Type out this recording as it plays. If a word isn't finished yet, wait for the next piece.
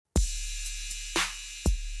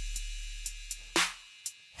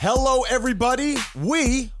Hello, everybody.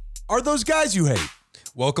 We are those guys you hate.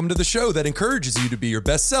 Welcome to the show that encourages you to be your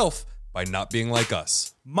best self by not being like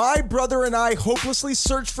us. My brother and I hopelessly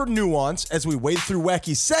search for nuance as we wade through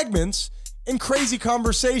wacky segments and crazy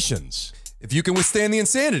conversations. If you can withstand the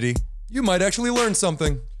insanity, you might actually learn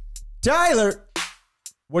something. Tyler,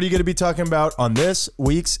 what are you going to be talking about on this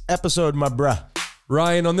week's episode, my bruh?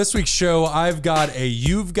 Ryan, on this week's show, I've got a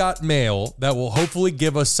You've Got Mail that will hopefully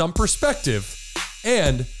give us some perspective.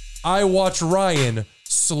 And I watch Ryan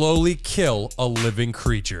slowly kill a living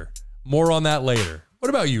creature. More on that later. What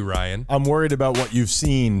about you, Ryan? I'm worried about what you've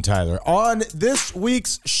seen, Tyler. On this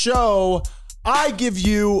week's show, I give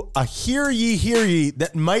you a hear ye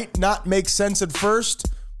that might not make sense at first,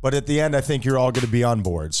 but at the end, I think you're all going to be on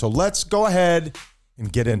board. So let's go ahead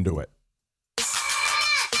and get into it.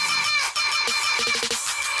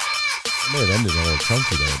 I may have ended a little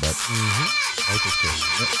chunky there, but I just kidding.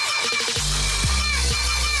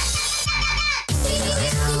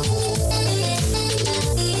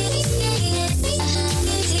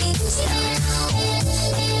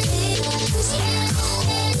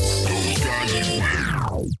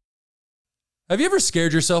 Have you ever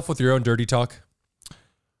scared yourself with your own dirty talk?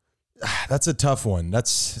 That's a tough one.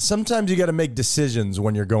 Sometimes you got to make decisions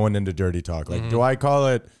when you're going into dirty talk. Like, do I call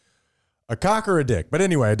it a cock or a dick? But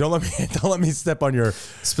anyway, don't let me step on your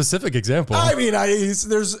specific example. I mean,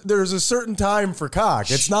 there's a certain time for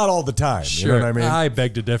cock. It's not all the time. Sure. You know what I mean? I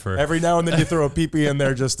beg to differ. Every now and then you throw a pee-pee in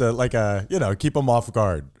there just to keep them off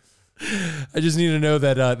guard. I just need to know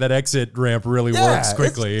that that exit ramp really works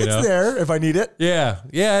quickly. It's there if I need it. Yeah.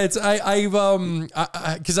 It's I want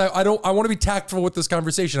to be tactful with this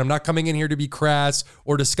conversation. I'm not coming in here to be crass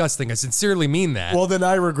or disgusting. I sincerely mean that. Well, then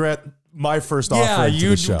I regret my first offering to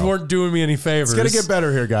the show. You weren't doing me any favors. It's gonna get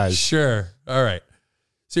better here, guys. Sure. All right.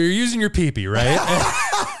 So you're using your pee-pee, right?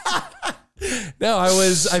 No, I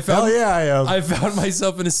found. Hell yeah, I am. I found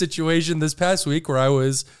myself in a situation this past week where I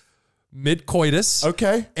was mid-coitus.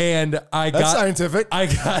 Okay. And That's scientific. I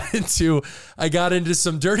got into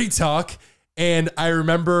some dirty talk, and I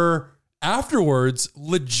remember afterwards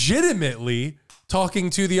legitimately talking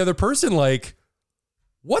to the other person like,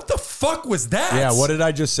 what the fuck was that? Yeah, what did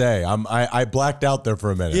I just say? I blacked out there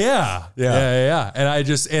for a minute. Yeah.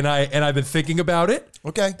 And I've been thinking about it.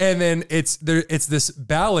 Okay. And then it's this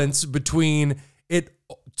balance between it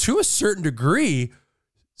to a certain degree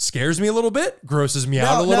scares me a little bit, grosses me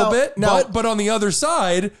out a little bit, but on the other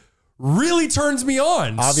side, really turns me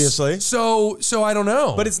on. Obviously. So I don't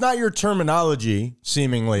know. But it's not your terminology,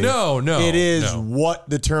 seemingly. No. It is what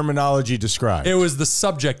the terminology describes. It was the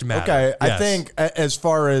subject matter. Okay. Yes. I think as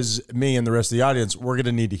far as me and the rest of the audience, we're going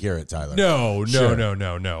to need to hear it, Tyler. No. Sure.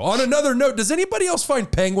 No. On another note, does anybody else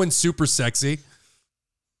find penguins super sexy?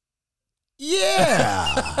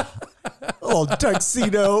 Yeah. A little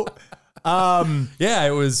tuxedo. Yeah,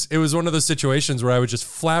 it was one of those situations where I was just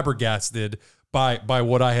flabbergasted by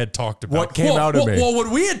what I had talked about. What came out of me? Well, what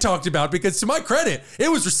we had talked about, because to my credit, it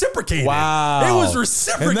was reciprocated. Wow. It was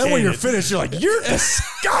reciprocated. And then when you're finished, you're like, you're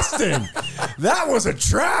disgusting. That was a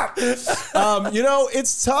trap.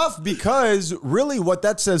 It's tough because really what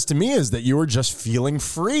that says to me is that you were just feeling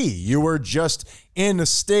free. You were just in a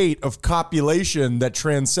state of copulation that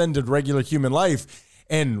transcended regular human life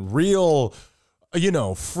and real,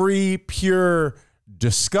 free, pure,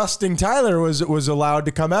 disgusting Tyler was allowed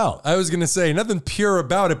to come out. I was going to say nothing pure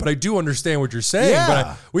about it, but I do understand what you're saying. Yeah.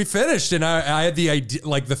 But we finished and I had the idea,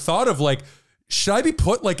 like the thought of like, should I be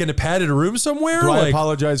put like in a padded room somewhere? Do I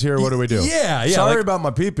apologize here? What do we do? Yeah. Sorry about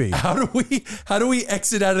my pee-pee. How do we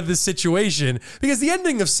exit out of this situation? Because the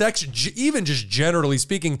ending of sex, even just generally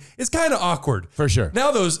speaking, is kind of awkward. For sure.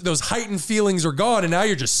 Now those heightened feelings are gone, and now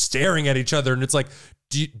you're just staring at each other, and it's like,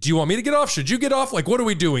 do you want me to get off? Should you get off? Like, what are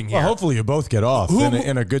we doing here? Well, hopefully you both get off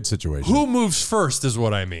in a good situation. Who moves first is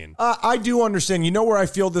what I mean. I do understand. You know where I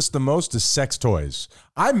feel this the most is sex toys.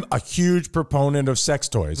 I'm a huge proponent of sex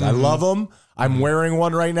toys. I love them. I'm wearing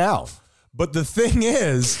one right now. But the thing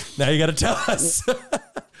is, now you got to tell us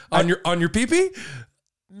on your pee-pee.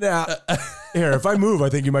 Nah, here, if I move, I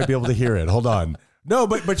think you might be able to hear it. Hold on. No,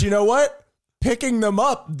 but you know what? Picking them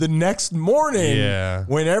up the next morning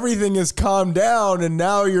when everything is calmed down and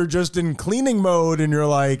now you're just in cleaning mode and you're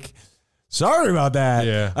like, sorry about that.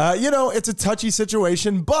 Yeah. It's a touchy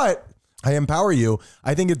situation, but I empower you.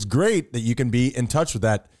 I think it's great that you can be in touch with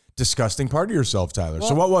that disgusting part of yourself, Tyler. Well,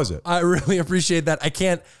 so what was it? I really appreciate that. I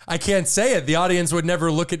can't say it. The audience would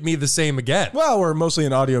never look at me the same again. Well, we're mostly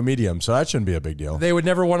an audio medium, so that shouldn't be a big deal. They would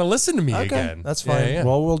never want to listen to me again. That's fine. Yeah.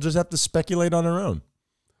 Well, we'll just have to speculate on our own.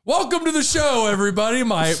 Welcome to the show, everybody,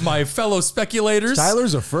 my fellow speculators.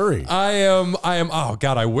 Tyler's a furry. I am, oh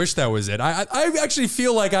God, I wish that was it. I actually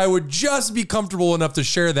feel like I would just be comfortable enough to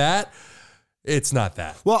share that. It's not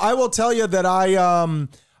that. Well, I will tell you that I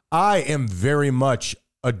am very much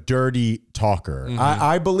a dirty talker. Mm-hmm.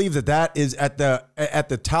 I believe that is at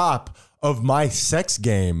the top of my sex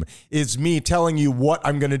game is me telling you what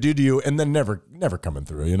I'm going to do to you and then never coming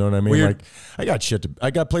through. You know what I mean? Weird. Like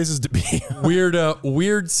I got places to be.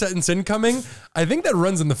 Weird sentence incoming. I think that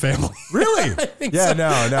runs in the family. Really? I think yeah,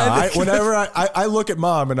 so. no. Whenever I look at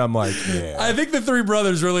mom and I'm like, yeah. I think the three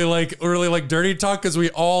brothers really like dirty talk because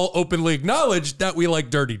we all openly acknowledge that we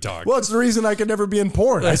like dirty talk. Well, it's the reason I can never be in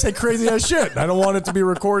porn. I say crazy ass shit. I don't want it to be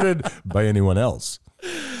recorded by anyone else.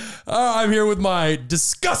 I'm here with my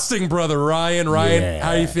disgusting brother, Ryan. Ryan,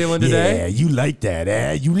 how you feeling today? Yeah, you like that,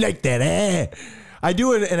 eh? You like that, eh? I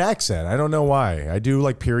do an accent. I don't know why. I do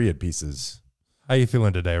like period pieces. How you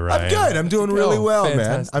feeling today, Ryan? I'm good. I'm doing really well,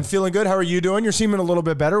 fantastic. man. I'm feeling good. How are you doing? You're seeming a little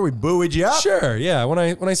bit better. We buoyed you up. Sure, yeah. When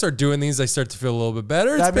I start doing these, I start to feel a little bit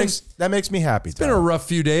better. That makes me happy. It's been a rough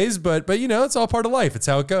few days, but you know, it's all part of life. It's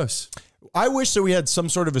how it goes. I wish that we had some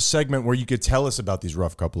sort of a segment where you could tell us about these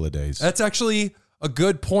rough couple of days. That's actually a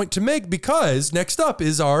good point to make because next up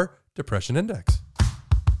is our depression index.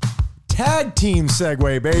 Tag team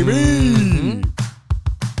segue, baby.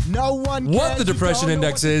 Mm-hmm. No one. What the depression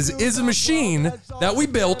index is a machine that we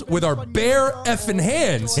built with our bare effing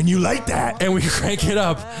hands. And you like that. And we crank it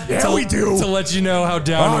up. Yeah, we do. To let you know how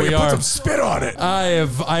down we you are. Put some spit on it. I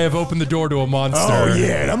have opened the door to a monster. Oh,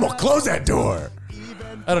 yeah. And I'm going to close that door.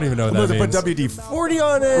 I don't even know what that means. Put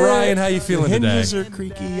WD-40 on it. Ryan, how you feeling today? Hinges are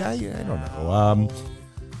creaky. I don't know.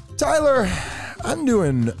 Tyler, I'm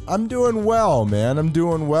doing well, man. I'm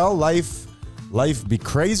doing well. Life be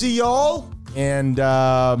crazy, y'all. And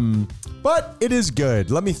but it is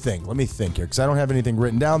good. Let me think here because I don't have anything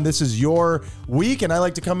written down. This is your week, and I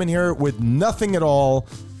like to come in here with nothing at all.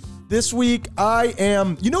 This week, I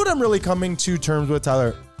am. You know what I'm really coming to terms with,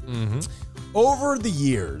 Tyler? Mm-hmm. Over the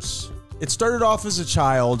years. It started off as a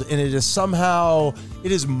child, and it is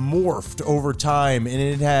morphed over time,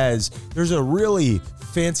 and there's a really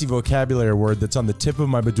fancy vocabulary word that's on the tip of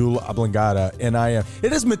my medulla oblongata, and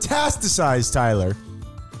it has metastasized, Tyler,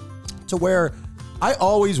 to where I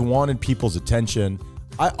always wanted people's attention.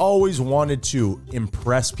 I always wanted to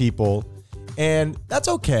impress people. And that's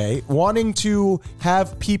okay. Wanting to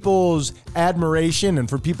have people's admiration and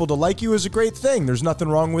for people to like you is a great thing. There's nothing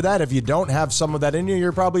wrong with that. If you don't have some of that in you,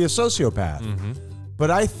 you're probably a sociopath. Mm-hmm.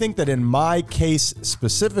 But I think that in my case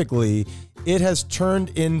specifically, it has turned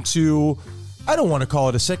into, I don't want to call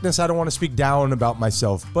it a sickness. I don't want to speak down about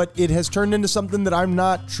myself, but it has turned into something that I'm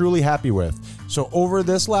not truly happy with. So over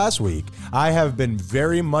this last week, I have been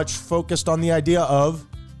very much focused on the idea of,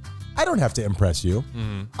 I don't have to impress you.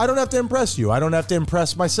 Mm. I don't have to impress you. I don't have to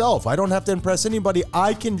impress myself. I don't have to impress anybody.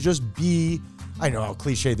 I can just be, I know how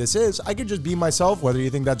cliche this is. I can just be myself, whether you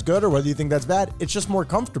think that's good or whether you think that's bad. It's just more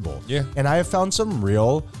comfortable. Yeah. And I have found some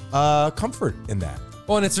real comfort in that.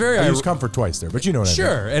 Well, and it's very... I used comfort twice there, but you know what I mean.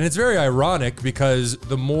 Sure. And it's very ironic because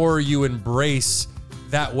the more you embrace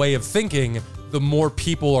that way of thinking, the more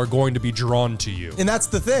people are going to be drawn to you. And that's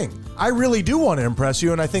the thing. I really do want to impress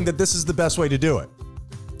you, and I think that this is the best way to do it.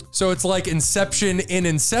 So it's like Inception in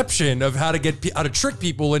Inception of how to trick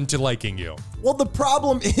people into liking you. Well, the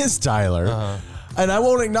problem is, Tyler, and I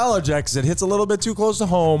won't acknowledge that because it hits a little bit too close to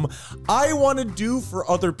home. I want to do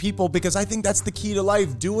for other people because I think that's the key to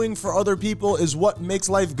life. Doing for other people is what makes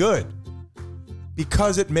life good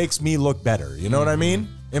because it makes me look better. You know what I mean?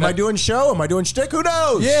 Am I doing show? Am I doing shtick? Who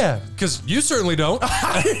knows? Yeah, because you certainly don't.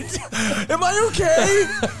 Am I okay?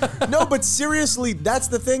 No, but seriously, that's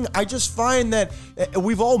the thing. I just find that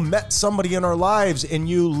we've all met somebody in our lives and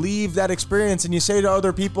you leave that experience and you say to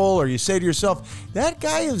other people or you say to yourself, that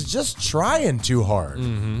guy is just trying too hard.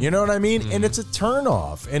 Mm-hmm. You know what I mean? Mm-hmm. And it's a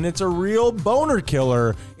turnoff and it's a real boner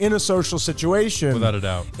killer in a social situation. Without a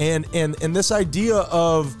doubt. And this idea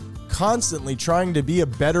of constantly trying to be a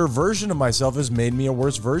better version of myself has made me a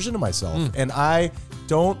worse version of myself. And I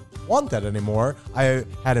don't want that anymore. I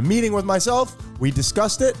had a meeting with myself. We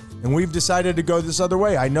discussed it and we've decided to go this other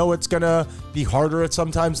way. I know it's going to be harder at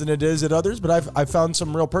sometimes than it is at others, but I've found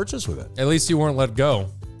some real purchase with it. At least you weren't let go.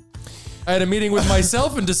 I had a meeting with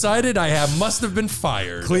myself and decided must have been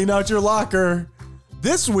fired. Clean out your locker.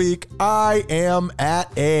 This week, I am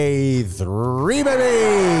at a 3,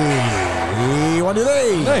 baby. 1, 2,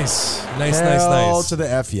 3. Nice. Hell to the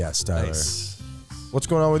F yes, Tyler. Nice. What's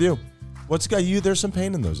going on with you? What's got you? There's some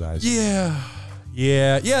pain in those eyes. Yeah.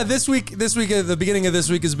 Yeah. This week at the beginning of this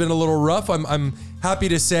week has been a little rough. I'm happy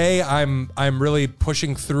to say I'm really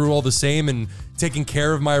pushing through all the same and taking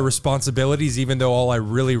care of my responsibilities, even though all I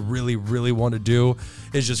really, really, really want to do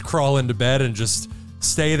is just crawl into bed and just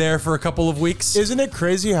stay there for a couple of weeks. Isn't it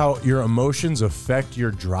crazy how your emotions affect your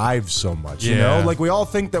drive so much? You know, like we all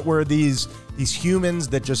think that we're these humans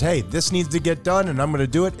that just, hey, this needs to get done and I'm going to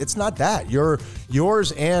do it. It's not that.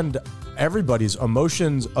 Yours and everybody's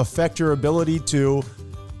emotions affect your ability to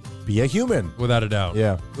be a human. Without a doubt.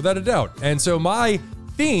 Yeah. Without a doubt. And so my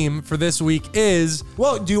theme for this week is...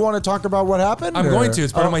 Well, do you want to talk about what happened? I'm going to.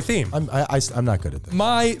 It's part of my theme. I'm not good at this.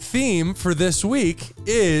 My theme for this week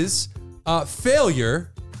is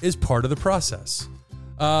failure is part of the process.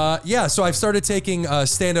 So I've started taking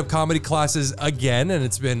stand-up comedy classes again, and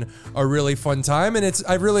it's been a really fun time. And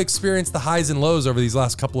I've really experienced the highs and lows over these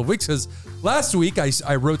last couple of weeks, because last week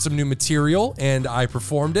I wrote some new material and I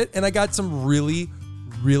performed it, and I got some really,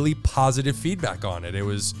 really positive feedback on it.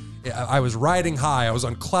 I was riding high. I was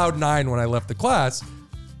on cloud 9 when I left the class.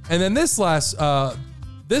 And then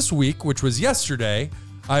this week, which was yesterday,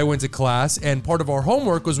 I went to class, and part of our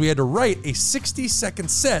homework was we had to write a 60-second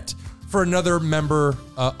set for another member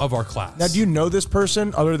of our class. Now, do you know this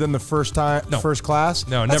person other than the first class?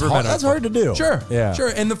 No, never met him. That's hard to do. Sure. Yeah.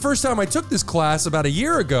 Sure. And the first time I took this class about a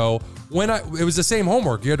year ago, it was the same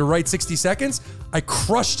homework. You had to write 60 seconds. I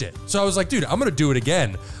crushed it. So I was like, dude, I'm going to do it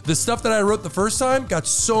again. The stuff that I wrote the first time got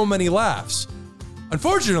so many laughs.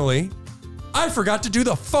 Unfortunately, I forgot to do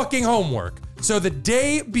the fucking homework. So the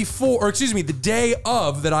day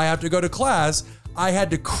of that I have to go to class, I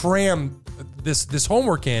had to cram this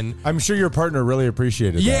homework in. I'm sure your partner really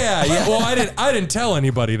appreciated that. Yeah. Well, I didn't tell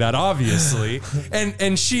anybody that, obviously. And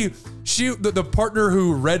the partner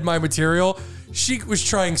who read my material, she was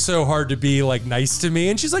trying so hard to be like nice to me,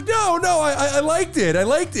 and she's like, no, I liked it. I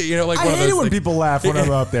liked it. You know, like I hate it when people laugh when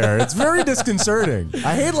I'm up there. It's very disconcerting.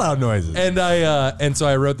 I hate loud noises. And so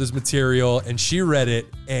I wrote this material, and she read it,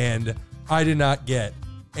 and I did not get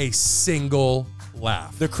a single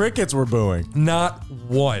laugh. The crickets were booing. Not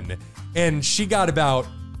one. And she got about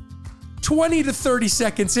 20 to 30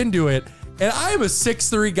 seconds into it. And I am a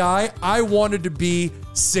 6'3" guy. I wanted to be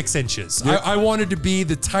 6 inches. I wanted to be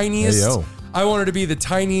the tiniest. Hey, yo. I wanted to be the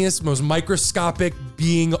tiniest, most microscopic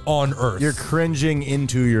being on earth. You're cringing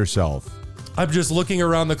into yourself. I'm just looking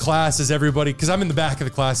around the class as everybody, because I'm in the back of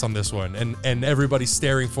the class on this one, and everybody's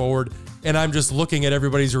staring forward, and I'm just looking at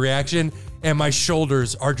everybody's reaction, and my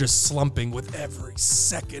shoulders are just slumping with every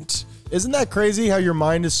second. Isn't that crazy how your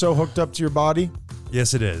mind is so hooked up to your body?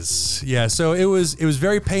 Yes, it is. Yeah, so it was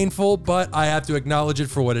very painful, but I have to acknowledge it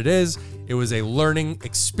for what it is. It was a learning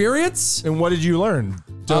experience. And what did you learn?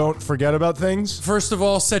 Don't forget about things? First of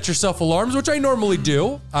all, set yourself alarms, which I normally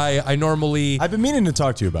do. I've been meaning to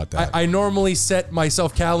talk to you about that. I normally set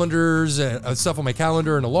myself calendars, stuff on my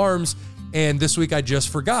calendar and alarms, and this week I just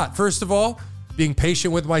forgot. First of all, being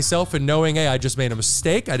patient with myself and knowing, hey, I just made a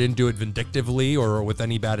mistake. I didn't do it vindictively or with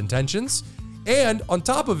any bad intentions. And on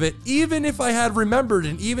top of it, even if I had remembered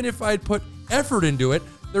and even if I had put effort into it,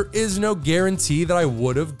 there is no guarantee that I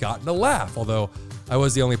would have gotten a laugh, although I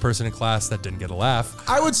was the only person in class that didn't get a laugh.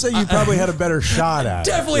 I would say you probably had a better shot at it.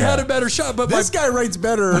 Definitely had a better shot, but this guy writes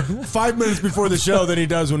better 5 minutes before the show than he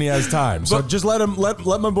does when he has time. So just let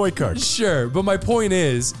my boy cook. Sure, but my point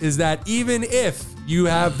is that even if you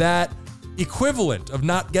have that equivalent of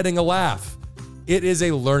not getting a laugh, it is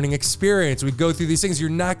a learning experience. We go through these things. You're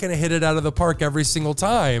not going to hit it out of the park every single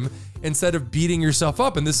time. Instead of beating yourself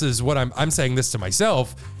up, and this is what I'm saying this to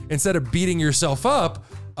myself, instead of beating yourself up,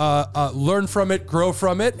 learn from it, grow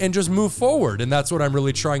from it, and just move forward. And that's what I'm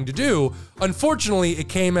really trying to do. Unfortunately, it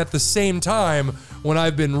came at the same time when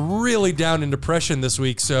I've been really down in depression this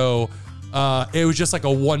week. So it was just like a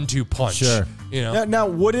 1-2 punch. Sure. You know? Now,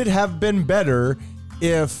 would it have been better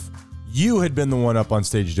if you had been the one up on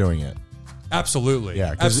stage doing it? Absolutely.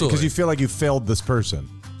 Yeah, absolutely. Because you feel like you failed this person.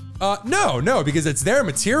 No, because it's their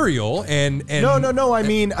material and No. I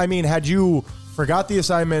mean, had you forgot the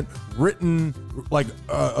assignment, written like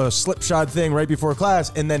a slipshod thing right before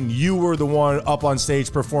class, and then you were the one up on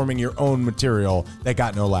stage performing your own material that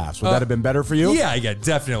got no laughs, would that have been better for you? Yeah,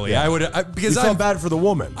 definitely. Yeah. I would because I felt bad for the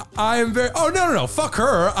woman. I am very. Oh no, fuck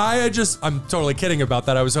her. I'm totally kidding about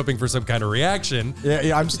that. I was hoping for some kind of reaction.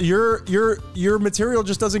 Yeah. Your material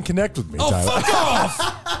just doesn't connect with me. Oh, Tyler. fuck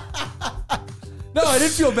off. No, I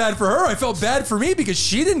didn't feel bad for her. I felt bad for me because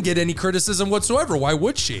she didn't get any criticism whatsoever. Why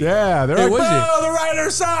would she? Yeah, they're like, oh, the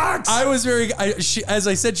writer sucks. I was as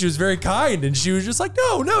I said, she was very kind, and she was just like,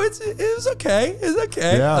 no, it was okay. It's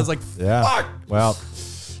okay. Yeah. I was like, fuck. Well,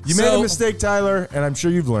 you made a mistake, Tyler, and I'm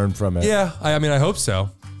sure you've learned from it. Yeah, I mean, I hope so.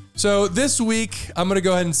 So this week, I'm going to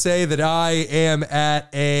go ahead and say that I am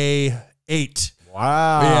at a 8.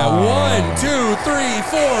 Wow. Yeah, 1, 2, 3,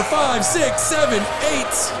 4, 5, 6, 7, 8.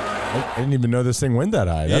 I didn't even know this thing went that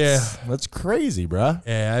high. That's crazy, bruh.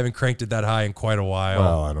 Yeah, I haven't cranked it that high in quite a while.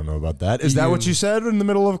 Well, I don't know about that. Is that what you said in the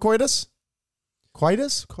middle of coitus?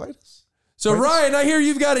 Coitus? So, Ryan, I hear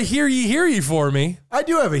you've got a hear ye for me. I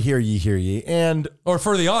do have a hear ye, and... Or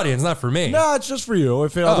for the audience, not for me. No, it's just for you.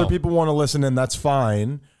 If other people want to listen in, that's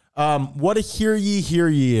fine. What a hear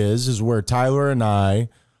ye is where Tyler and I,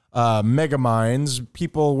 mega minds,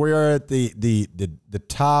 people, we're at the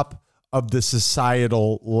top of the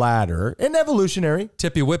societal ladder, and evolutionary.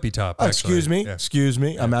 Tippy whippy top, actually. Excuse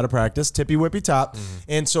me. I'm out of practice. Tippy whippy top. Mm-hmm.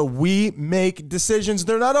 And so we make decisions.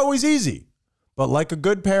 They're not always easy, but like a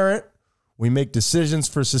good parent, we make decisions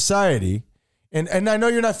for society. And I know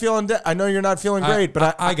you're not feeling great,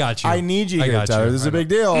 but I got you. I need you here, Tyler. This is a big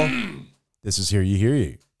deal. This is hear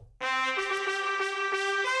ye.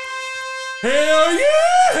 Hell yeah!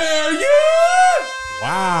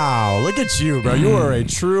 Wow, look at you, bro. You are a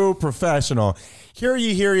true professional. Hear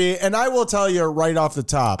ye, and I will tell you right off the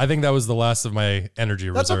top. I think that was the last of my energy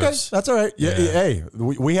reserves. Okay. That's all right. Yeah. Hey,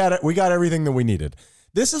 we had it. We got everything that we needed.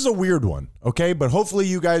 This is a weird one, okay? But hopefully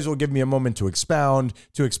you guys will give me a moment to expound,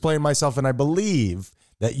 to explain myself, and I believe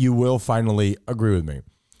that you will finally agree with me.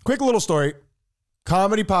 Quick little story.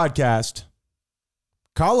 Comedy podcast,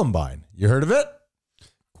 Columbine. You heard of it?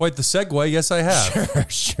 Quite the segue. Yes, I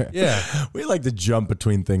have. Sure. Yeah. We like to jump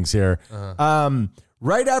between things here.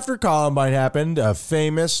 Right after Columbine happened, a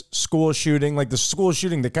famous school shooting, like the school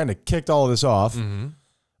shooting that kind of kicked all of this off. Mm-hmm.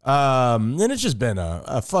 And it's just been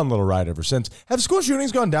a fun little ride ever since. Have school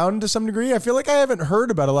shootings gone down to some degree? I feel like I haven't heard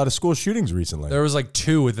about a lot of school shootings recently. There was like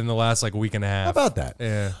 2 within the last week and a half. How about that?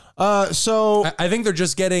 Yeah. So I think they're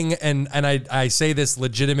just getting, and I say this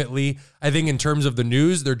legitimately, I think in terms of the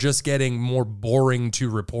news, they're just getting more boring to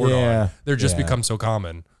report on. They're just become so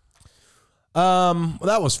common. Well,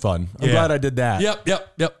 that was fun. I'm glad I did that.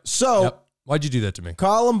 Yep. So why'd you do that to me?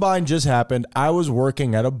 Columbine just happened. I was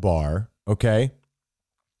working at a bar, okay?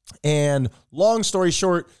 And long story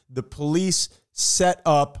short, the police set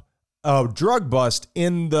up a drug bust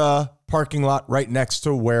in the parking lot right next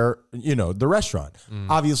to where, the restaurant.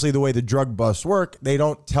 Obviously, the way the drug busts work, they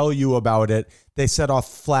don't tell you about it. They set off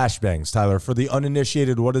flashbangs, Tyler. For the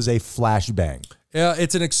uninitiated, what is a flashbang? Yeah,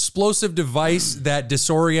 it's an explosive device that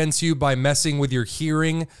disorients you by messing with your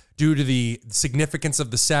hearing due to the significance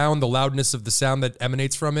of the sound, the loudness of the sound that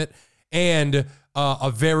emanates from it, and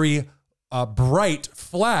a very bright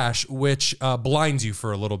flash, which blinds you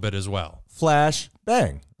for a little bit as well. Flash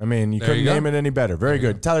bang. I mean, you couldn't name it any better. Very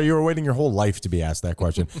good. Tyler, you were waiting your whole life to be asked that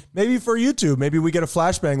question. Maybe for YouTube, maybe we get a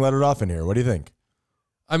flashbang, let it off in here. What do you think?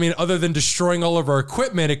 I mean, other than destroying all of our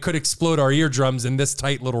equipment, it could explode our eardrums in this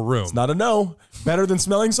tight little room. It's not a no. Better than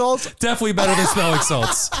smelling salts? Definitely better than smelling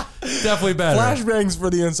salts. Definitely better. Flashbangs for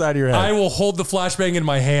the inside of your head. I will hold the flashbang in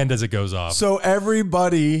my hand as it goes off. So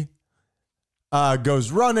everybody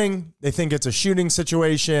goes running. They think it's a shooting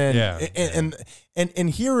situation. And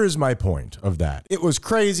here is my point of that. It was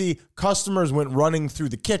crazy. Customers went running through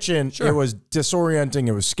the kitchen. Sure. It was disorienting.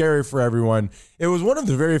 It was scary for everyone. It was one of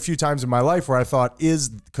the very few times in my life where I thought,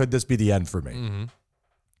 could this be the end for me? Mm-hmm.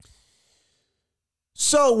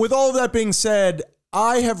 So with all of that being said,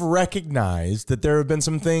 I have recognized that there have been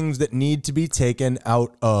some things that need to be taken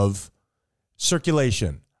out of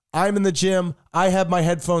circulation. I'm in the gym. I have my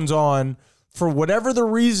headphones on. For whatever the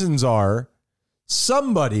reasons are,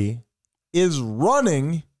 somebody is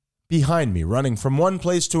running behind me, running from one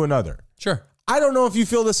place to another. Sure. I don't know if you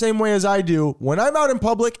feel the same way as I do. When I'm out in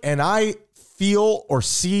public and I feel or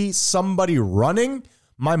see somebody running,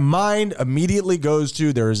 my mind immediately goes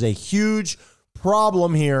to, there is a huge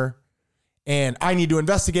problem here and I need to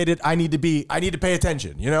investigate it. I need to pay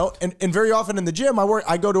attention, And very often in the gym,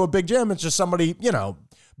 I go to a big gym. It's just somebody,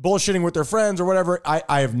 bullshitting with their friends or whatever.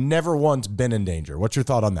 I have never once been in danger. What's your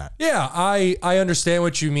thought on that? Yeah, I understand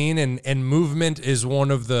what you mean. And movement is one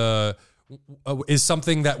of the, is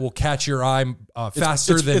something that will catch your eye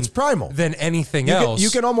faster it's primal than anything else. You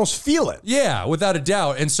can almost feel it. Yeah, without a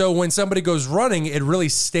doubt. And so when somebody goes running, it really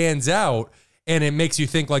stands out and it makes you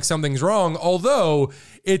think like something's wrong. Although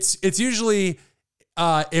it's usually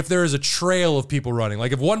if there is a trail of people running,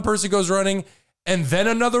 like if one person goes running and then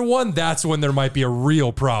another one, that's when there might be a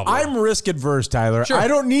real problem. I'm risk adverse, Tyler. Sure. I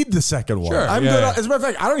don't need the second one. Sure. I'm good. As a matter of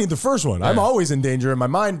fact, I don't need the first one. Yeah. I'm always in danger in my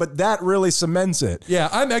mind, but that really cements it. Yeah,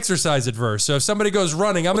 I'm exercise adverse. So if somebody goes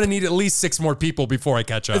running, I'm going to need at least 6 more people before I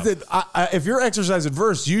catch up. If you're exercise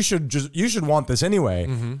adverse, you should want this anyway.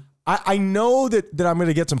 Mm-hmm. I know that I'm going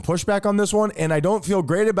to get some pushback on this one, and I don't feel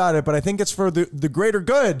great about it, but I think it's for the greater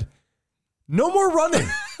good. No more running.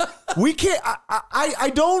 We can't.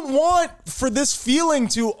 I don't want for this feeling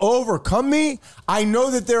to overcome me. I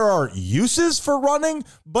know that there are uses for running,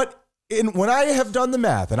 but when I have done the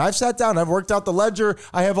math and I've sat down, I've worked out the ledger,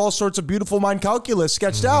 I have all sorts of beautiful mind calculus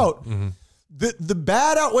sketched out. The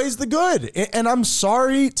bad outweighs the good. And I'm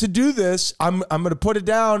sorry to do this. I'm going to put it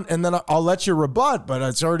down and then I'll let you rebut, but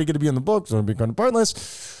it's already going to be in the book, so it'll be kind of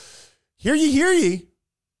pointless. Hear ye.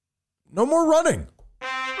 No more running.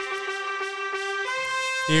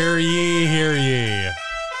 Hear ye.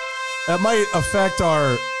 That might affect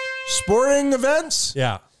our sporting events.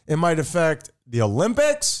 Yeah. It might affect the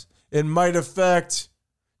Olympics. It might affect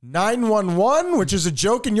 911, which is a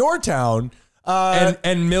joke in your town.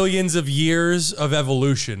 And millions of years of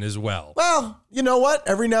evolution as well. Well, you know what?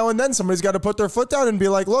 Every now and then somebody's got to put their foot down and be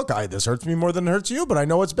like, look, this hurts me more than it hurts you, but I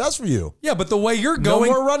know what's best for you. Yeah, but the way you're going...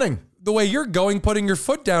 No more running. The way you're going, putting your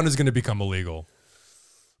foot down is going to become illegal.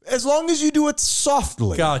 As long as you do it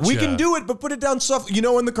softly. Gotcha. We can do it, but put it down softly. You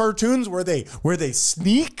know, in the cartoons where they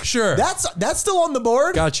sneak? Sure. That's still on the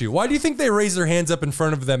board. Got you. Why do you think they raise their hands up in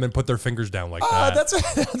front of them and put their fingers down like that?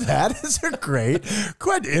 That is a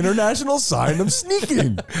quite international sign of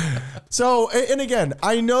sneaking. So, and again,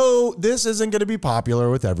 I know this isn't going to be popular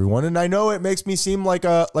with everyone, and I know it makes me seem like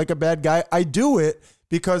a bad guy. I do it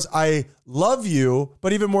because I love you,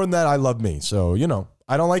 but even more than that, I love me. So,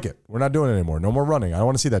 I don't like it. We're not doing it anymore. No more running. I don't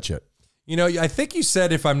want to see that shit. I think you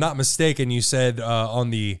said, if I'm not mistaken, you said on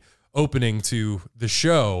the opening to the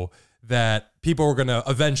show that people were going to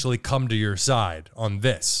eventually come to your side on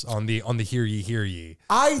this, on the hear ye.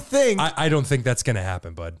 I think... I don't think that's going to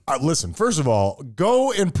happen, bud. Listen, first of all,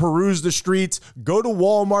 go and peruse the streets, go to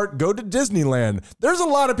Walmart, go to Disneyland. There's a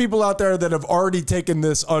lot of people out there that have already taken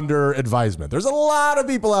this under advisement. There's a lot of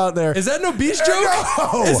people out there. Is that an obese joke?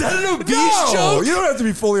 No. Is that an obese joke? You don't have to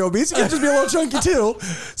be fully obese. You can just be a little chunky too.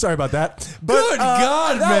 Sorry about that. But, Good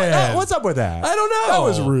God, man. What's up with that? I don't know. That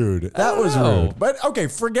was rude. That was rude. But okay,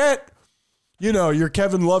 forget... your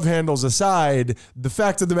Kevin Love handles aside, the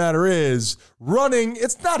fact of the matter is, running,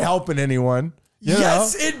 it's not helping anyone.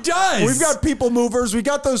 Yes, it does. We've got people movers. We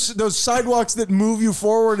got those sidewalks that move you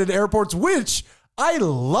forward at airports, which I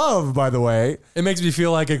love, by the way. It makes me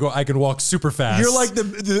feel like I can walk super fast. You're like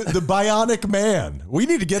the bionic man. We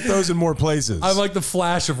need to get those in more places. I'm like the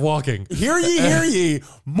Flash of walking. Hear ye.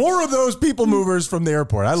 More of those people movers from the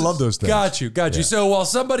airport. I love those things. Got you. Yeah. So while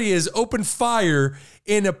somebody is open fire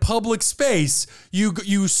in a public space,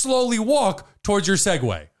 you slowly walk towards your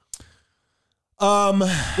Segway.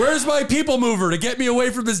 Where's my people mover to get me away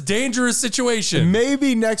from this dangerous situation?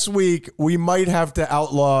 Maybe next week we might have to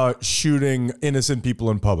outlaw shooting innocent people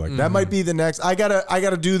in public. That might be the next. I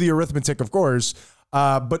gotta do the arithmetic, of course.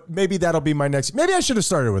 But maybe that'll be my next. Maybe I should have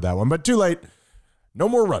started with that one, but too late. No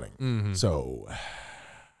more running. So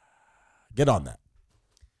get on that.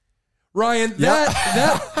 Ryan,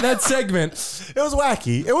 that segment. It was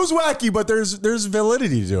wacky, but there's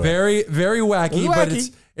validity to it. Very, very wacky, but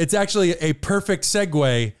wacky. It's actually a perfect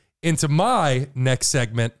segue into my next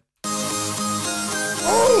segment.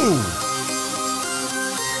 Oh!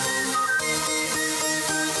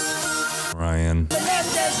 Ryan.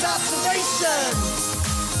 Menendez Observation.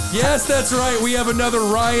 Yes, that's right. We have another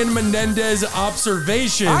Ryan Menendez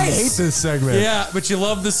Observation. I hate this segment. Yeah, but you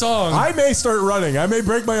love the song. I may start running. I may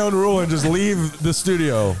break my own rule and just leave the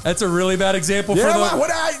studio. That's a really bad example Yeah,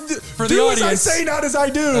 for the do audience. as I say, not as I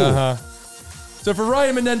do. Uh-huh. So for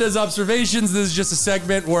Ryan Menendez Observations, this is just a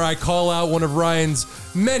segment where I call out one of Ryan's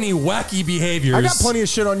many wacky behaviors. I got plenty of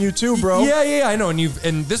shit on you too, bro. Yeah, I know.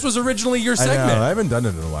 And this was originally your segment. I haven't done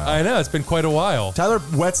it in a while. I know. It's been quite a while. Tyler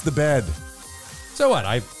wets the bed. So what?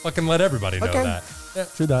 I fucking let everybody know that. Yeah.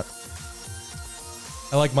 True that.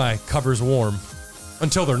 I like my covers warm.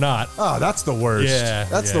 Until they're not. Oh, that's the worst. Yeah.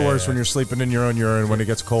 That's the worst when you're sleeping in your own urine when it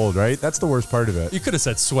gets cold, right? That's the worst part of it. You could have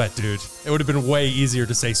said sweat, dude. It would have been way easier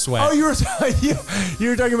to say sweat. Oh, you were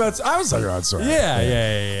talking about... I was talking about sweat.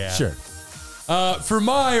 Yeah. Sure. For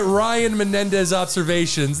my Ryan Menendez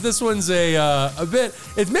Observations, this one's a bit...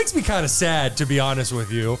 It makes me kind of sad, to be honest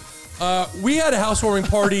with you. We had a housewarming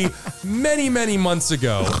party many, many months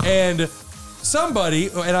ago, and somebody,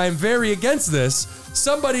 and I'm very against this,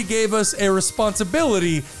 somebody gave us a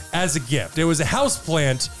responsibility as a gift. It was a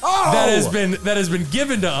houseplant that has been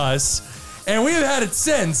given to us, and we have had it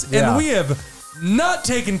since, and we have not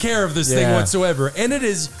taken care of this thing whatsoever. And it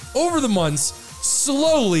is, over the months,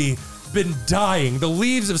 slowly been dying. The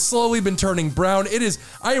leaves have slowly been turning brown.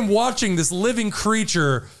 I am watching this living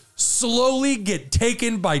creature slowly get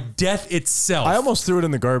taken by death itself. I almost threw it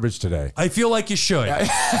in the garbage today. I feel like you should.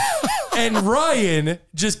 And Ryan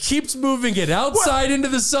just keeps moving it outside into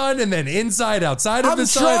the sun and then inside outside of the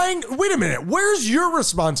sun. Wait a minute. Where's your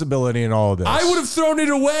responsibility in all of this? I would have thrown it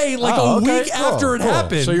away like a week after it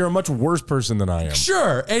happened. So you're a much worse person than I am.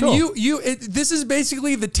 Sure. And this is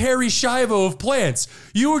basically the Terry Schiavo of plants.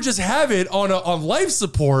 You would just have it on life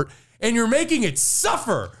support and you're making it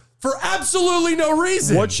suffer for absolutely no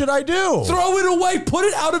reason. What should I do? Throw it away. Put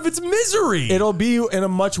it out of its misery. It'll be in a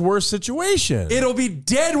much worse situation. It'll be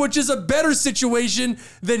dead, which is a better situation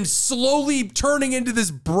than slowly turning into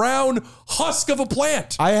this brown husk of a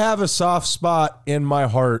plant. I have a soft spot in my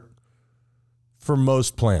heart for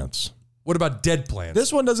most plants. What about dead plants?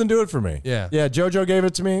 This one doesn't do it for me. Yeah. Yeah, JoJo gave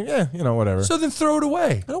it to me. Yeah, whatever. So then throw it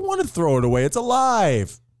away. I don't want to throw it away. It's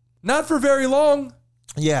alive. Not for very long.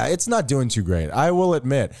 Yeah, it's not doing too great. I will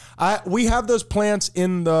admit. We have those plants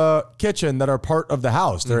in the kitchen that are part of the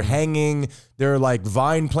house. They're hanging. They're like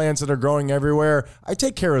vine plants that are growing everywhere. I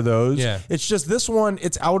take care of those. Yeah. It's just this one,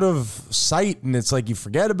 it's out of sight and it's like you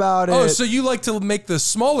forget about it. Oh, so you like to make the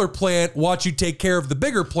smaller plant watch you take care of the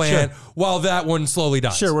bigger plant while that one slowly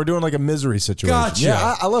dies. Sure, we're doing like a misery situation. Gotcha.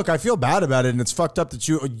 Yeah, look, I feel bad about it and it's fucked up that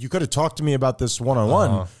you could have talked to me about this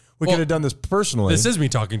one-on-one. We could have done this personally. This is me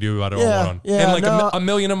talking to you about it one-on-one. Yeah, and like a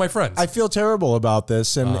million of my friends. I feel terrible about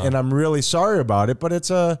this, and I'm really sorry about it, but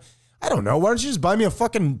it's I don't know. Why don't you just buy me a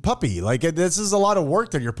fucking puppy? Like, this is a lot of work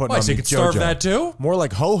that you're putting on so me, you could starve JoJo. that too? More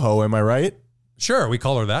like ho-ho, am I right? Sure, we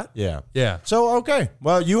call her that. Yeah. Yeah. So, okay.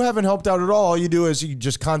 Well, you haven't helped out at all. All you do is you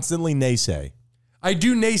just constantly naysay. I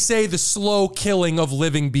do naysay the slow killing of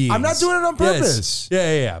living beings. I'm not doing it on purpose.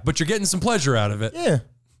 Yes. Yeah. But you're getting some pleasure out of it. Yeah.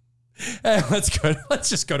 Let's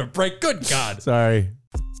just go to break. Good God. Sorry.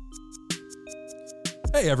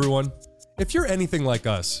 Hey, everyone. If you're anything like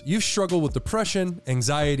us, you've struggled with depression,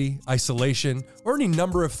 anxiety, isolation, or any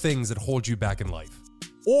number of things that hold you back in life.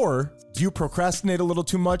 Or do you procrastinate a little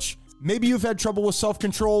too much? Maybe you've had trouble with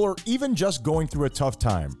self-control or even just going through a tough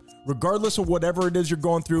time. Regardless of whatever it is you're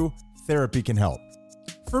going through, therapy can help.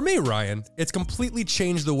 For me, Ryan, it's completely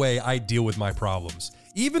changed the way I deal with my problems.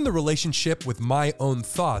 Even the relationship with my own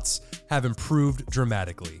thoughts have improved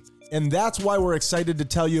dramatically. And that's why we're excited to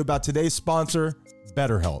tell you about today's sponsor,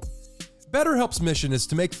 BetterHelp. BetterHelp's mission is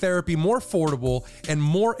to make therapy more affordable and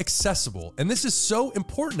more accessible. And this is so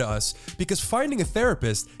important to us because finding a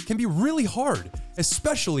therapist can be really hard,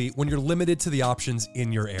 especially when you're limited to the options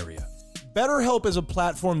in your area. BetterHelp is a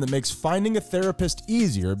platform that makes finding a therapist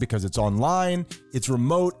easier because it's online, it's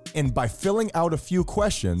remote, and by filling out a few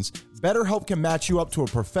questions, BetterHelp can match you up to a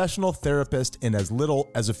professional therapist in as little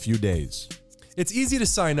as a few days. It's easy to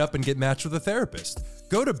sign up and get matched with a therapist.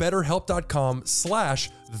 Go to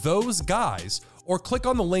betterhelp.com/thoseguys or click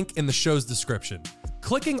on the link in the show's description.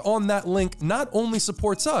 Clicking on that link not only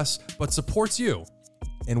supports us, but supports you.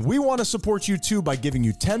 And we want to support you too by giving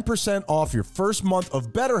you 10% off your first month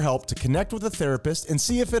of BetterHelp to connect with a therapist and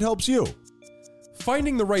see if it helps you.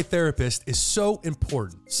 Finding the right therapist is so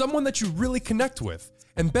important, someone that you really connect with,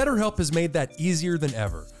 and BetterHelp has made that easier than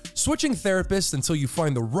ever. Switching therapists until you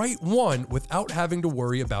find the right one without having to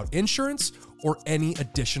worry about insurance or any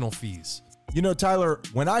additional fees. You know, Tyler,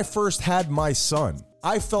 when I first had my son,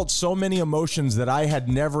 I felt so many emotions that I had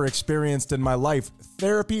never experienced in my life.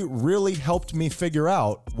 Therapy really helped me figure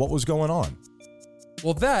out what was going on.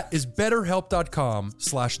 Well, that is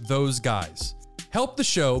betterhelp.com/thoseguys. Help the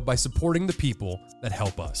show by supporting the people that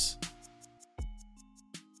help us.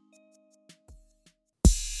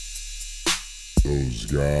 Those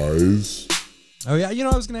guys. Oh, yeah. You know,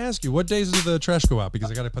 I was going to ask you, what days do the trash go out? Because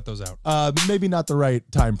I got to put those out. Maybe not the right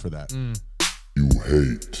time for that. You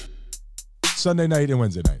hate. Sunday night and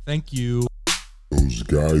Wednesday night. Thank you. Those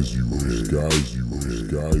guys you hate. Those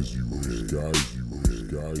guys you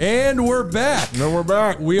hate. And we're back. No, we're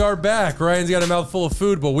back. We are back. Ryan's got a mouthful of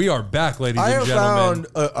food, but we are back, ladies I and have gentlemen.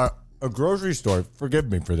 found a grocery store.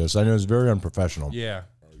 Forgive me for this. I know it's very unprofessional. Yeah.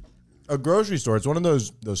 A grocery store. It's one of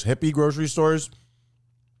those hippie grocery stores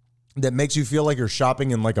that makes you feel like you're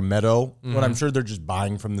shopping in like a meadow, when I'm sure they're just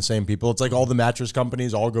buying from the same people. It's like all the mattress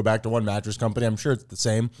companies all go back to one mattress company. I'm sure it's the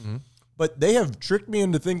same. But they have tricked me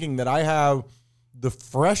into thinking that I have the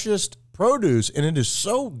freshest produce, and it is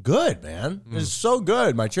so good, man. It is so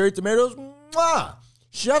good. My cherry tomatoes, mwah!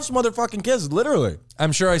 Chef's motherfucking kiss, literally.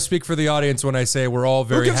 I'm sure I speak for the audience when I say we're all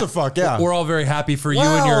very gives a fuck, yeah. We're all very happy for you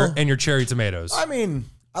and your cherry tomatoes. I mean,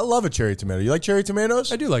 I love a cherry tomato. You like cherry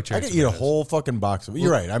tomatoes? I do like cherry I could tomatoes. eat a whole fucking box of it.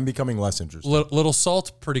 You're right. I'm becoming less interested. Little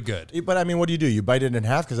salt, pretty good. But I mean, what do? You bite it in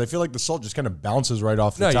half? Because I feel like the salt just kind of bounces right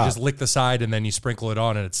off the top. No, you just lick the side and then you sprinkle it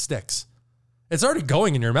on and it sticks. It's already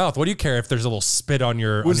going in your mouth. What do you care if there's a little spit on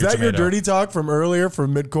your Was that your tomato? dirty talk from earlier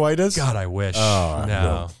from mid-coitus? God, I wish. Oh,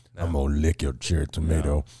 no. I'm going to lick your cherry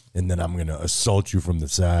tomato, and then I'm going to assault you from the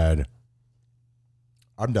side.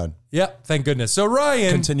 I'm done. Yeah, thank goodness. So,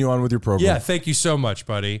 Ryan. Continue on with your program. Yeah, thank you so much,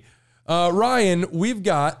 buddy. Ryan, we've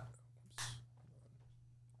got...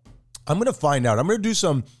 I'm going to find out. I'm going to do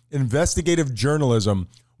some investigative journalism.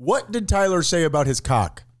 What did Tyler say about his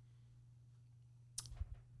cock?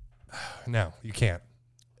 No, you can't.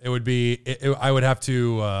 It would be... I would have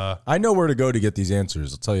to... I know where to go to get these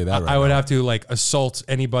answers. I'll tell you that right I would now. have to, like, assault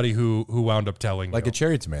anybody who wound up telling Like you. a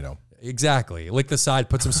cherry tomato. Exactly. Lick the side,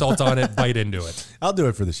 put some salt on it, bite into it. I'll do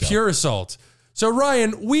it for the show. Pure assault. So,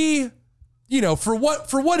 Ryan, we... for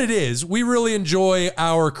what it is, we really enjoy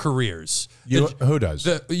our careers. Who does?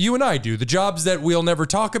 You and I do. The jobs that we'll never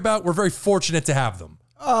talk about, we're very fortunate to have them.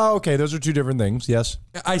 Oh, okay. Those are two different things. Yes.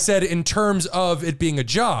 I said in terms of it being a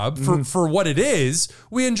job, for what it is,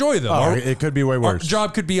 we enjoy them. Oh, it could be way Our worse.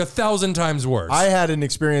 job could be 1,000 times worse. I had an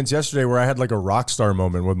experience yesterday where I had like a rock star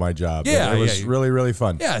moment with my job. Yeah, It was really, really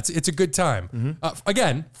fun. yeah, it's a good time.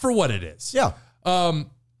 Again, for what it is. Yeah. I've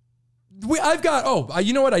got,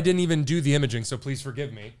 you know what? I didn't even do the imaging, so please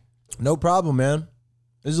forgive me. No problem, man.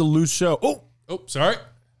 This is a loose show. Oh, sorry.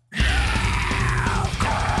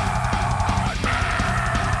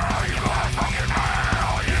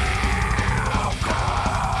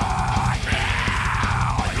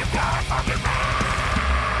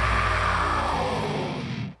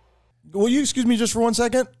 Will you excuse me just for 1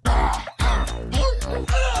 second?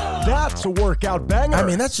 That's a workout banger. I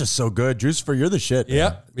mean, that's just so good. Juicer, you're the shit. Man.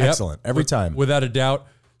 Yep. Excellent. Every time. Without a doubt.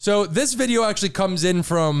 So this video actually comes in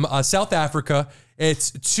from South Africa.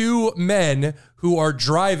 It's two men who are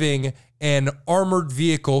driving an armored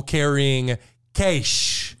vehicle carrying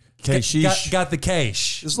cash. Got the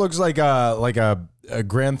cash. This looks like a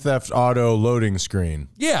Grand Theft Auto loading screen.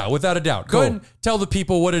 Yeah, without a doubt. Go ahead and tell the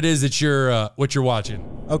people what it is that you're watching.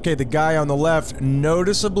 Okay, the guy on the left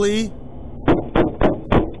noticeably...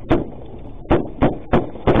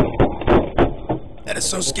 That is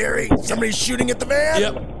so scary. Somebody's shooting at the van.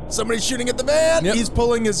 Yep. Somebody's shooting at the van. Yep. He's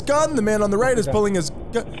pulling his gun. The man on the right is pulling his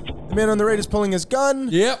gun. The man on the right is pulling his gun.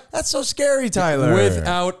 Yep. That's so scary, Tyler.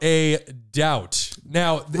 Without a doubt.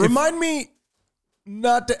 Now, Remind me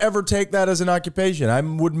not to ever take that as an occupation. I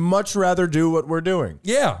would much rather do what we're doing.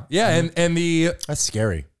 Yeah, and the That's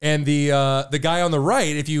scary. And the guy on the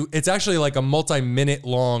right, it's actually like a multi-minute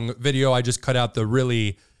long video. I just cut out the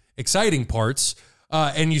really exciting parts.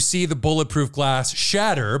 And you see the bulletproof glass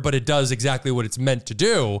shatter, but it does exactly what it's meant to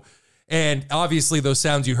do. And obviously those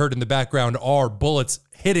sounds you heard in the background are bullets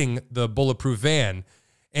hitting the bulletproof van.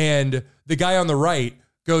 And the guy on the right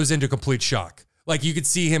goes into complete shock. Like you could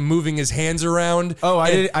see him moving his hands around. Oh,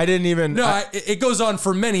 I didn't even... No, it goes on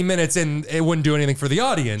for many minutes and it wouldn't do anything for the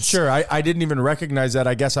audience. Sure, I didn't even recognize that.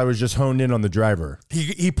 I guess I was just honed in on the driver.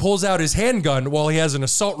 He pulls out his handgun while he has an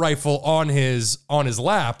assault rifle on his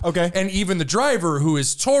lap. Okay. And even the driver, who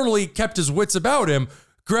has totally kept his wits about him,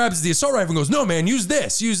 grabs the assault rifle and goes, "No, man, use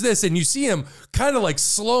this. And you see him kind of like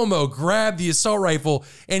slow-mo grab the assault rifle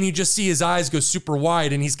and you just see his eyes go super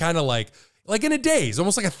wide and he's kind of like in a daze,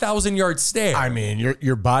 almost like a 1,000-yard stare. I mean,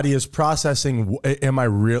 your body is processing. Am I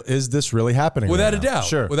real? Is this really happening? Without right a now? doubt.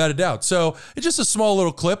 Sure. Without a doubt. So it's just a small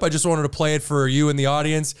little clip. I just wanted to play it for you and the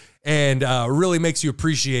audience, and really makes you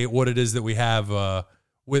appreciate what it is that we have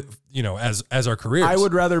as our careers. I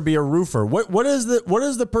would rather be a roofer. What is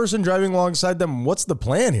the person driving alongside them? What's the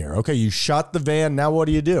plan here? Okay, you shot the van. Now what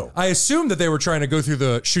do you do? I assumed that they were trying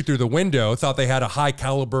to shoot through the window. Thought they had a high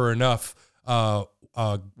caliber enough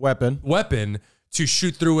weapon to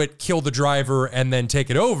shoot through it, kill the driver, and then take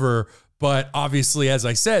it over. But obviously, as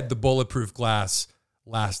I said, the bulletproof glass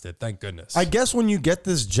lasted. Thank goodness. I guess when you get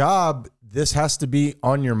this job, this has to be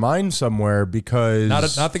on your mind somewhere because...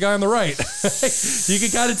 Not the guy on the right. You can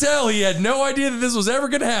kind of tell he had no idea that this was ever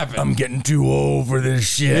going to happen. I'm getting too old for this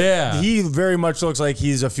shit. Yeah. He very much looks like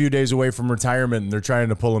he's a few days away from returement and they're trying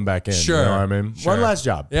to pull him back in. Sure. You know what I mean? Sure. One last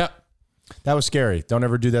job. Yeah. That was scary. Don't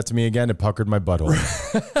ever do that to me again. It puckered my butthole.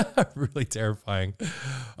 Really terrifying.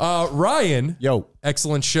 Ryan. Yo.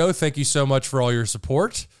 Excellent show. Thank you so much for all your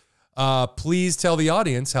support. Please tell the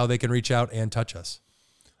audience how they can reach out and touch us.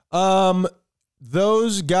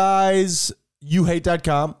 Those guys,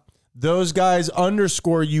 youhate.com. Those guys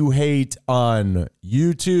 _you_hate on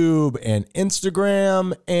YouTube and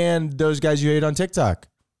Instagram, and those guys you hate on TikTok.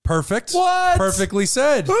 Perfect. What? Perfectly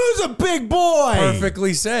said. Who's a big boy?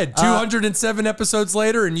 Perfectly said. 207 episodes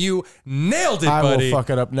later, and you nailed it, buddy. I will fuck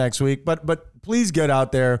it up next week, but please get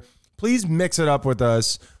out there. Please mix it up with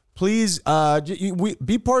us. Please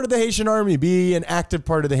be part of the Haitian army. Be an active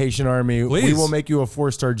part of the Haitian army. Please. We will make you a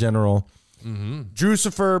 4-star general.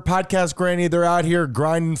 Drucifer, Podcast Granny, they're out here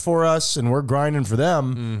grinding for us, and we're grinding for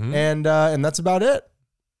them. And that's about it.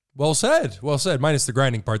 Well said. Well said. Minus the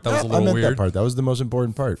grinding part. That was a I little meant weird. that part. That was the most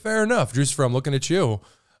important part. Fair enough. Drucifer, I'm looking at you.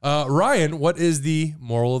 Ryan, what is the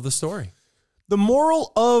moral of the story? The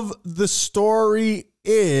moral of the story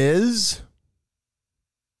is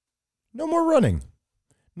no more running.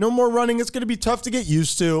 No more running. It's going to be tough to get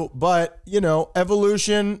used to, but,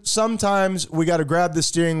 evolution, sometimes we got to grab the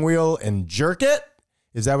steering wheel and jerk it.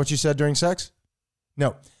 Is that what you said during sex?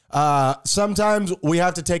 No. Sometimes we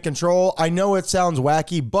have to take control. I know it sounds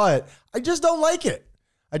wacky, but I just don't like it.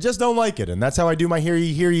 And that's how I do my hear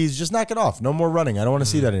ye's. Just knock it off. No more running. I don't want to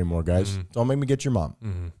see that anymore, guys. Don't make me get your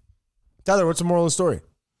mom. Tyler, what's the moral of the story?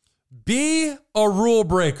 Be a rule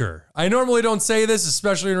breaker. I normally don't say this,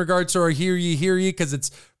 especially in regards to our hear ye, because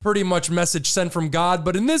it's pretty much message sent from God.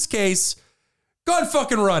 But in this case, go ahead and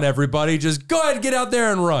fucking run, everybody. Just go ahead and get out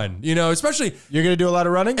there and run. Especially You're going to do a lot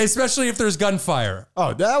of running? especially if there's gunfire.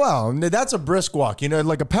 Oh, that's a brisk walk,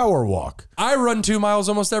 like a power walk. I run 2 miles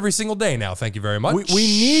almost every single day now. Thank you very much. We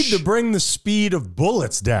need to bring the speed of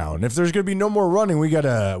bullets down. If there's going to be no more running, we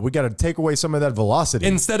gotta take away some of that velocity.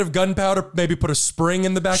 Instead of gunpowder, maybe put a spring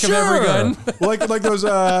in the back of every gun. like those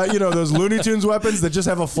those Looney Tunes weapons that just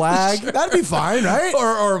have a flag. That'd be fine, right?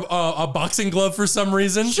 Or a boxing glove for some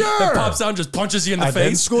reason. Sure. That pops out and just punches you in the I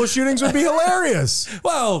think face. school shootings would be hilarious.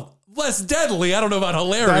 Well, less deadly. I don't know about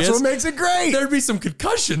hilarious. That's what makes it great. There'd be some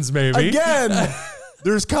concussions, maybe. Again,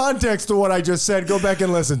 there's context to what I just said. Go back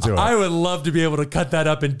and listen to it. I would love to be able to cut that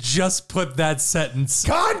up and just put that sentence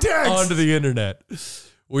Context onto the internet.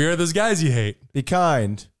 We are those guys you hate. Be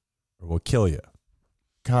kind, or we'll kill you.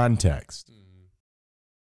 Context.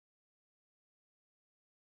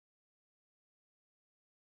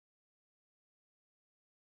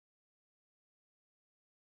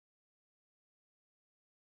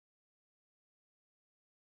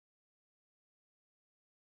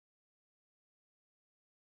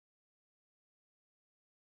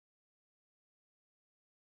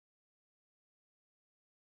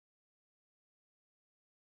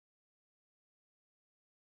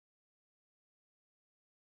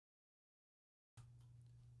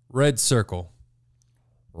 Red circle.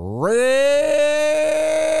 Red.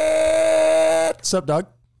 What's up, dog?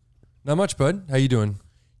 Not much, bud. How you doing?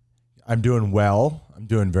 I'm doing well. I'm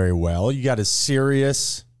doing very well. You got a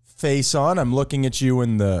serious face on. I'm looking at you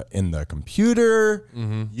in the computer.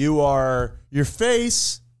 Your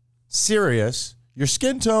face serious. Your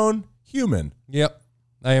skin tone human. Yep.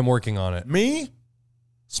 I am working on it. Me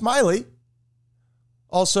smiley.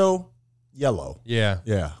 Also yellow. Yeah.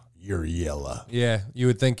 Yeah. You're yellow. Yeah. You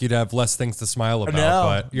would think you'd have less things to smile about, No,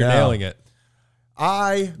 but you're no. nailing it.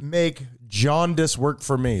 I make jaundice work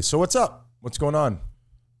for me. So what's up? What's going on?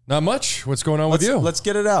 Not much. What's going on with you? Let's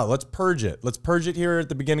get it out. Let's purge it. Let's purge it here at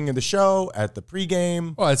the beginning of the show, at the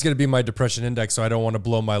pregame. Well, it's going to be my depression index, so I don't want to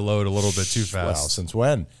blow my load a little bit too Well, fast. since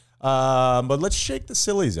when? But let's shake the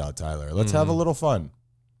sillies out, Tyler. Let's have a little fun.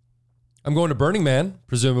 I'm going to Burning Man,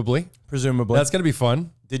 presumably. Presumably. That's going to be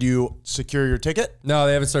fun. Did you secure your ticket? No,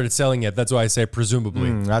 they haven't started selling yet. That's why I say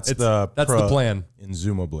presumably. That's the plan.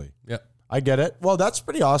 Insumably. Yeah. I get it. Well, that's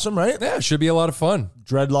pretty awesome, right? Yeah, it should be a lot of fun.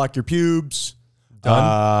 Dreadlock your pubes.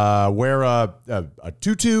 Done. Wear a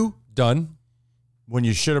tutu Done. when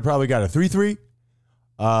you should have probably got a 3-3.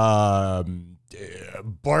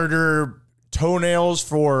 Barter toenails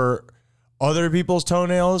for other people's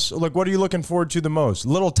toenails. Look, what are you looking forward to the most?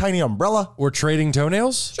 Little tiny umbrella? We're trading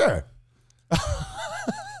toenails? Sure.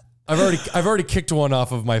 I've already kicked one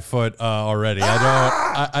off of my foot already.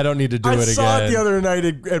 I don't need to do it again. I saw it the other night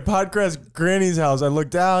at Podcast Granny's house. I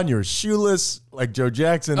looked down. You were shoeless like Joe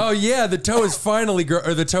Jackson. Oh yeah, the toe is finally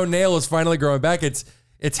the toenail is finally growing back.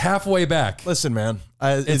 It's halfway back. Listen, man.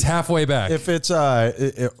 It's halfway back. If it's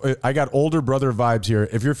I got older brother vibes here.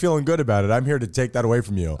 If you're feeling good about it, I'm here to take that away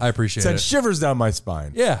from you. I appreciate Send it. shivers down my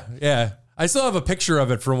spine. Yeah. I still have a picture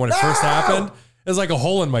of it from when it first happened. It's like a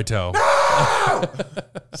hole in my toe.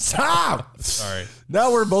 Stop. Sorry.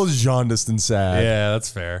 Now we're both jaundiced and sad. Yeah, that's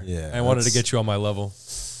fair. Yeah, I wanted to that's- get you on my level.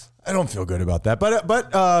 I don't feel good about that.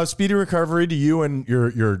 But speedy recovery to you and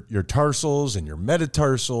your tarsals and your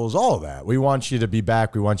metatarsals, all of that. We want you to be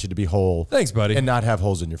back. We want you to be whole. Thanks, buddy. And not have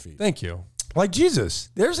holes in your feet. Thank you. Like Jesus.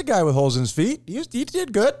 There's a guy with holes in his feet. He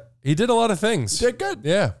did good. He did a lot of things. Did good.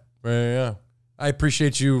 Yeah. Yeah. I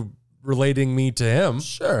appreciate you relating me to him.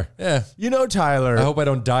 Sure. Yeah. You know, Tyler. I hope I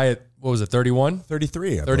don't die at, what was it, 31?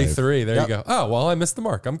 33. I 33. believe. There Yep. you go. Oh, well, I missed the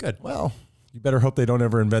mark. I'm good. Well, You better hope they don't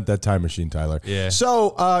ever invent that time machine, Tyler. Yeah.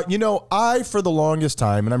 So, I, for the longest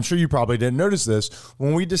time, and I'm sure you probably didn't notice this,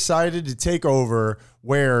 when we decided to take over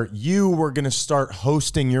where you were going to start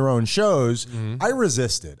hosting your own shows, I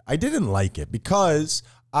resisted. I didn't like it because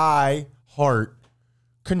I heart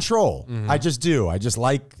control. I just do. I just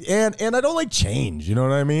like, and I don't like change. You know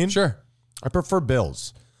what I mean? Sure. I prefer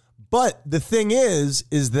bills. But the thing is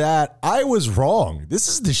that I was wrong. This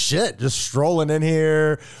is the shit. Just strolling in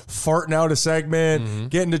here, farting out a segment,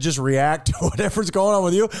 getting to just react to whatever's going on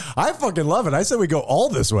with you. I fucking love it. I said we go all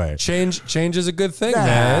this way. Change is a good thing,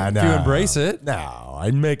 man. If you embrace it. No,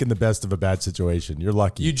 I'm making the best of a bad situation. You're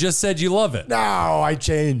lucky. You just said you love it. No, I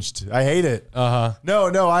changed. I hate it. Uh-huh. No,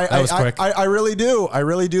 That was quick. I really do. I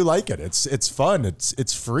really do like it. It's fun.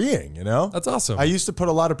 It's freeing, you know? That's awesome. I used to put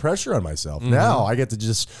a lot of pressure on myself. Now I get to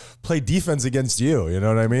just play defense against you. You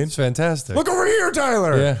know what I mean? It's fantastic. Look over here,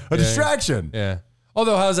 Tyler. Yeah, A distraction. Yeah.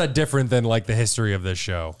 Although, how's that different than like the history of this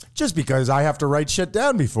show? Just because I have to write shit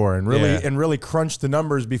down before and really crunch the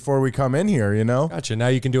numbers before we come in here, you know? Gotcha. Now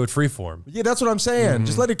you can do it freeform. Yeah, that's what I'm saying.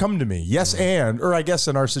 Just let it come to me. Yes, or I guess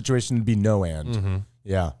in our situation it'd be no and.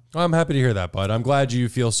 Yeah. Well, I'm happy to hear that, bud. I'm glad you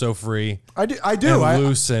feel so free. I do. And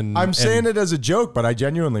loose and I'm saying it as a joke, but I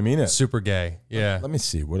genuinely mean it. super gay. Yeah. Let me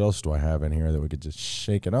see. What else do I have in here that we could just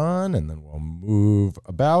shake it on and then we'll move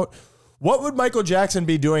about? What would Michael Jackson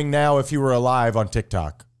be doing now if he were alive on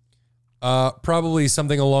TikTok? Probably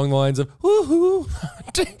something along the lines of woohoo.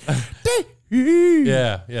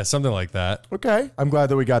 Yeah, something like that. Okay. I'm glad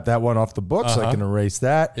that we got that one off the book so I can erase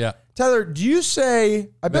that. Yeah. Tyler, do you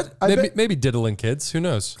say, I bet Maybe diddling kids. Who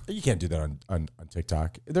knows? you can't do that on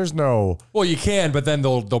TikTok. There's no, Well, you can, but then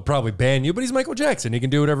they'll probably ban you. But he's Michael Jackson. He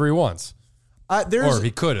can do whatever he wants. Or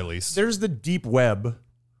he could at least. there's the deep web,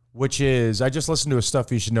 which is, I just listened to a Stuff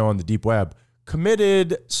You Should Know on the deep web,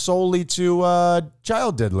 committed solely to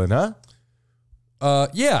child diddling, huh?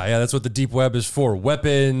 Yeah, that's what the deep web is for.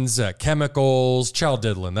 Weapons, chemicals, child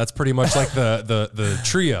diddling. That's pretty much like the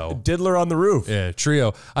trio. Diddler on the roof. Yeah,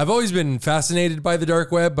 trio. I've always been fascinated by the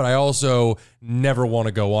dark web, but I also never want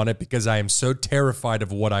to go on it because I am so terrified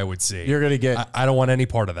of what I would see. You're going to get... I don't want any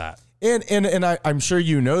part of that. And I'm sure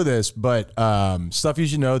you know this, but Stuff You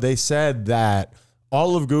Should Know, they said that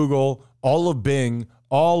all of Google, all of Bing,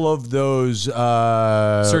 all of those...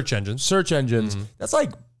 Search engines. That's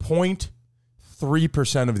like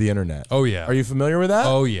 0.3% of the internet. Oh, yeah. Are you familiar with that?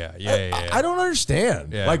 Oh, yeah. I don't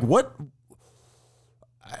understand. Yeah. Like what...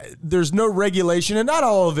 There's no regulation, and not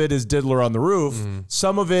all of it is diddler on the roof.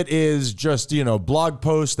 Some of it is just, blog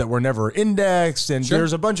posts that were never indexed, and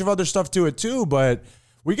there's a bunch of other stuff to it too, but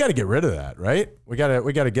we got to get rid of that, right? We got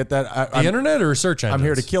to get that. The internet or search engines? I'm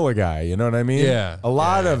here to kill a guy, you know what I mean? Yeah. A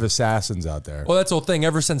lot of assassins out there. Well, that's the whole thing.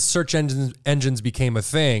 Ever since search engines became a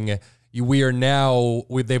thing,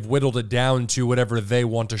 they've whittled it down to whatever they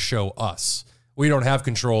want to show us. We don't have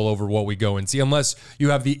control over what we go and see unless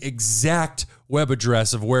you have the exact web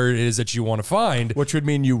address of where it is that you want to find. Which would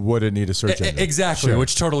mean you wouldn't need a search engine. Exactly, Sure.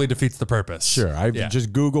 which totally defeats the purpose. Sure.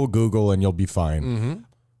 Just Google and you'll be fine.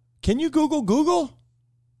 Can you Google?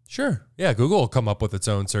 Sure. Yeah, Google will come up with its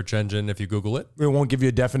own search engine if you Google it. It won't give you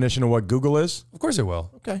a definition of what Google is? Of course it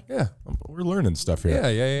will. Okay. Yeah. We're learning stuff here.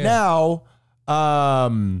 Yeah. Now,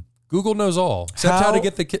 Google knows all. Except how to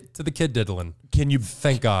get to the kid diddling.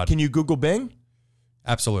 Thank God. Can you Google Bing?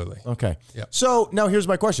 Absolutely. Okay. Yep. So now here's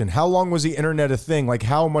my question. How long was the internet a thing? Like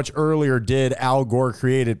how much earlier did Al Gore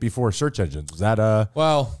create it before search engines? Was that a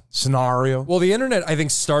scenario? Well, the internet, I think,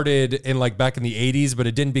 started in back in the 80s, but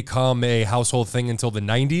it didn't become a household thing until the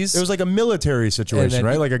 90s. It was like a military situation,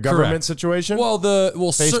 right? Like a government situation? Well,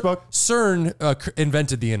 Facebook? CERN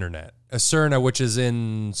invented the internet. CERN, which is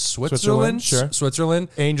in Switzerland. Sure. Switzerland.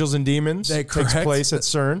 Angels and Demons takes place at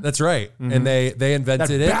CERN. That's right. And they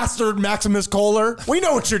invented it. Bastard Maximus Kohler. We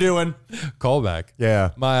know what you're doing. Callback. Yeah.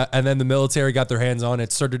 And then the military got their hands on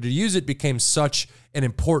it, started to use it, became such an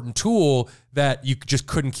important tool that you just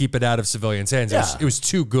couldn't keep it out of civilians' hands. Yeah. It was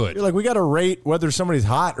too good. You're like, we got to rate whether somebody's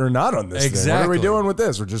hot or not on this thing. What are we doing with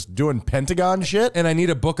this? We're just doing Pentagon shit? And I need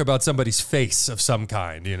a book about somebody's face of some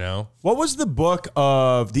kind, What was the book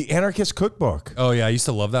of the anarchist cookbook? Oh, yeah. I used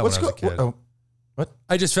to love that when I was a kid. What?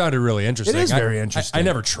 I just found it really interesting. It is very interesting. I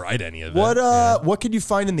never tried any of it. What could you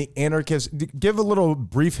find in the anarchist? Give a little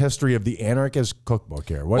brief history of the anarchist cookbook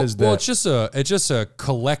here. What is that? Well, it's just a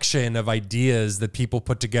collection of ideas that people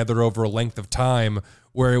put together over a length of time,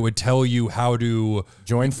 where it would tell you how to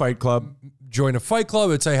join Fight Club. Join a fight club.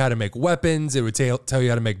 It would tell you how to make weapons. It would tell you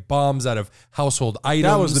how to make bombs out of household items.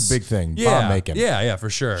 That was the big thing. Bomb making. Yeah, for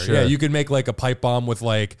sure. Yeah, you could make like a pipe bomb with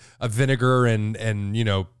like a vinegar and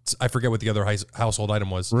I forget what the other household item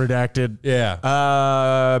was. Redacted.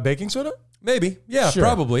 Yeah. Baking soda? Maybe. Yeah, Sure.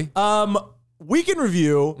 probably. We can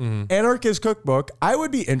review Anarchist Cookbook. I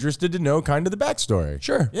would be interested to know kind of the backstory.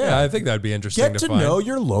 Sure. Yeah. I think that'd be interesting Get to to find. know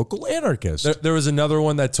your local anarchist. There was another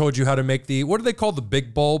one that told you how to make what do they call the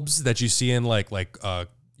big bulbs that you see in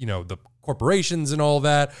the corporations and all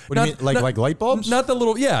that. What do you mean, like light bulbs? Not the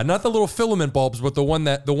little filament bulbs, but the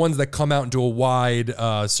ones that come out into a wide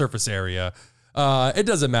surface area. It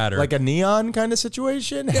doesn't matter. Like a neon kind of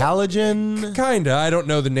situation? Halogen? Kinda. I don't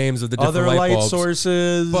know the names of the different Other light bulbs.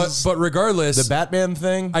 sources? But regardless, the Batman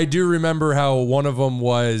thing? I do remember how one of them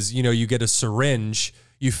was, you get a syringe,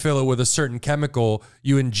 you fill it with a certain chemical,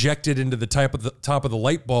 you inject it into the top of the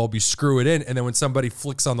light bulb, you screw it in, and then when somebody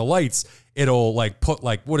flicks on the lights, it'll put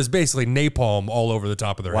what is basically napalm all over the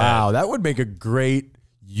top of their head. Wow, that would make a great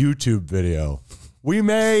YouTube video. We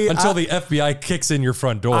may... Until the FBI kicks in your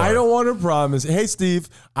front door. I don't want to promise. Hey, Steve,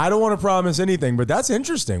 I don't want to promise anything, but that's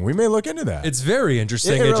interesting. We may look into that. It's very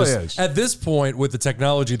interesting. It really is. At this point, with the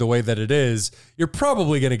technology the way that it is, you're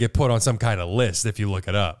probably going to get put on some kind of list if you look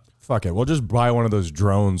it up. Fuck it. We'll just buy one of those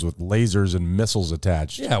drones with lasers and missiles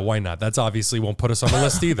attached. Yeah, why not? That's obviously won't put us on the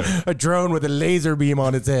list either. A drone with a laser beam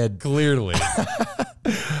on its head. Clearly.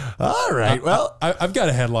 All right. Well, I've got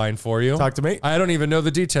a headline for you. Talk to me. I don't even know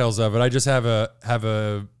the details of it. I just have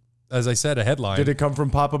a as I said, a headline. Did it come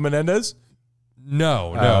from Papa Menendez?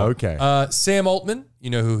 No. Oh, okay. Sam Altman,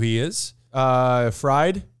 you know who he is?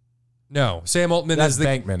 Fried? No. Sam Altman That's is the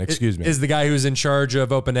Bankman, excuse me. Is the guy who's in charge of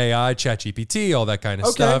OpenAI, ChatGPT, all that kind of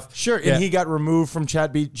stuff. Sure. Yeah. And he got removed from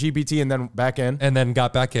ChatGPT and then back in. And then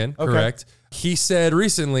got back in. Okay. Correct. He said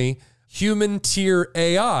recently, human tier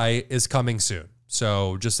AI is coming soon.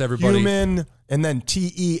 So just everybody. Human and then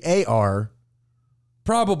TEAR.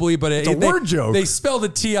 Probably, but It's a word joke. They spelled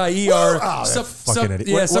it TIER. Oh, that fucking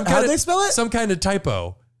idiot. How'd they spell it? Some kind of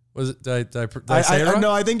typo. Was it? Did I say it wrong?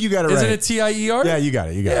 No, I think you got it right. Isn't it TIER? Yeah, you got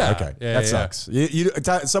it. You got Yeah. it. Okay. Yeah, That yeah.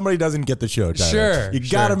 sucks. Somebody doesn't get the show, Tyler. Sure. You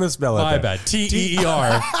got to misspell it. My there. bad.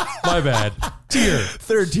 TEER. My bad. Tier.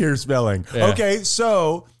 Third tier spelling. Yeah. Okay,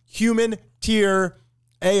 so human tier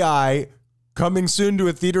AI coming soon to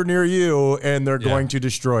a theater near you, and they're going to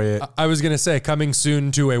destroy it. I was gonna say coming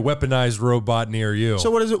soon to a weaponized robot near you.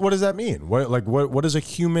 So what is it? What does that mean? What is a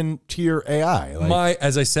human tier AI?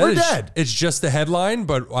 As I said, we're it's, dead. it's just the headline,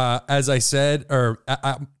 but as I said,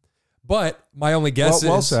 but my only guess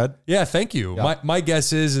Well is said. Yeah, thank you. Yeah. My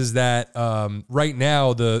guess is that right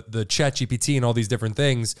now the ChatGPT and all these different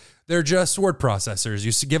things, they're just word processors.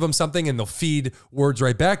 You give them something and they'll feed words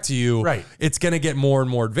right back to you. Right. It's going to get more and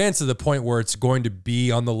more advanced to the point where it's going to be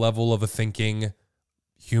on the level of a thinking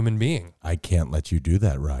human being. I can't let you do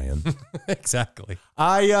that, Ryan. Exactly.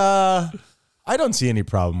 I don't see any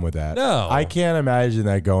problem with that. No. I can't imagine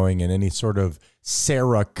that going in any sort of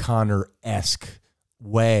Sarah Connor-esque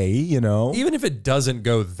way, Even if it doesn't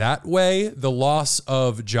go that way, the loss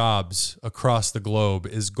of jobs across the globe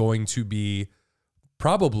is going to be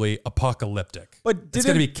probably apocalyptic. But it's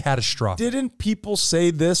going to be catastrophic. Didn't people say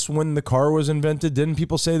this when the car was invented? Didn't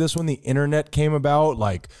people say this when the internet came about?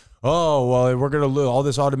 Like, oh, well, we're going to lose all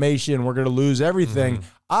this automation. We're going to lose everything. Mm-hmm.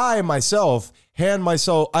 I myself hand my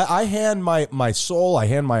soul. I hand my soul. I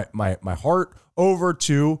hand my heart over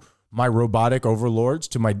to my robotic overlords,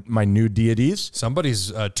 to my new deities. Somebody's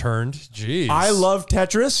turned. Jeez. I love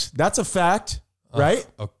Tetris. That's a fact, right?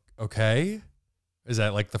 Okay. Is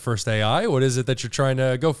that like the first AI? What is it that you're trying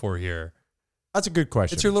to go for here? That's a good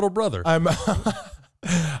question. It's your little brother. I'm.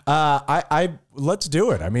 Let's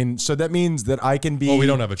do it. I mean, so that means that I can be. Well, we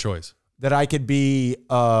don't have a choice. That I could be.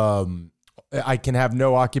 I can have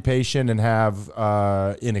no occupation and have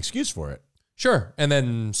an excuse for it. Sure. And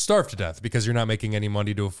then starve to death because you're not making any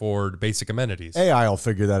money to afford basic amenities. AI will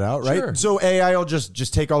figure that out, right? Sure. So AI will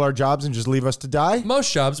just take all our jobs and just leave us to die?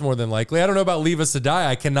 Most jobs, more than likely. I don't know about leave us to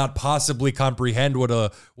die. I cannot possibly comprehend what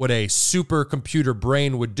a supercomputer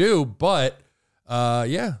brain would do, but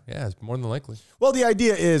yeah, it's more than likely. Well, the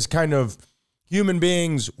idea is kind of human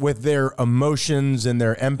beings with their emotions and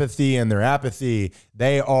their empathy and their apathy,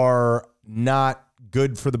 they are not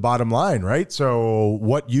good for the bottom line, right? So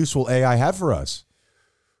what use will AI have for us?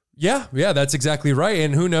 Yeah, that's exactly right.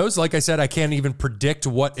 And who knows? Like I said, I can't even predict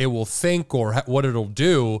what it will think or what it'll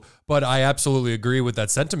do, but I absolutely agree with that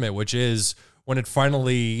sentiment, which is when it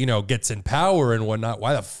finally, gets in power and whatnot,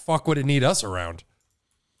 why the fuck would it need us around?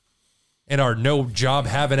 And our no job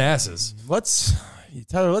having asses.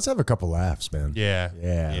 Tyler, let's have a couple laughs, man. Yeah.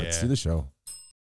 Let's do the show.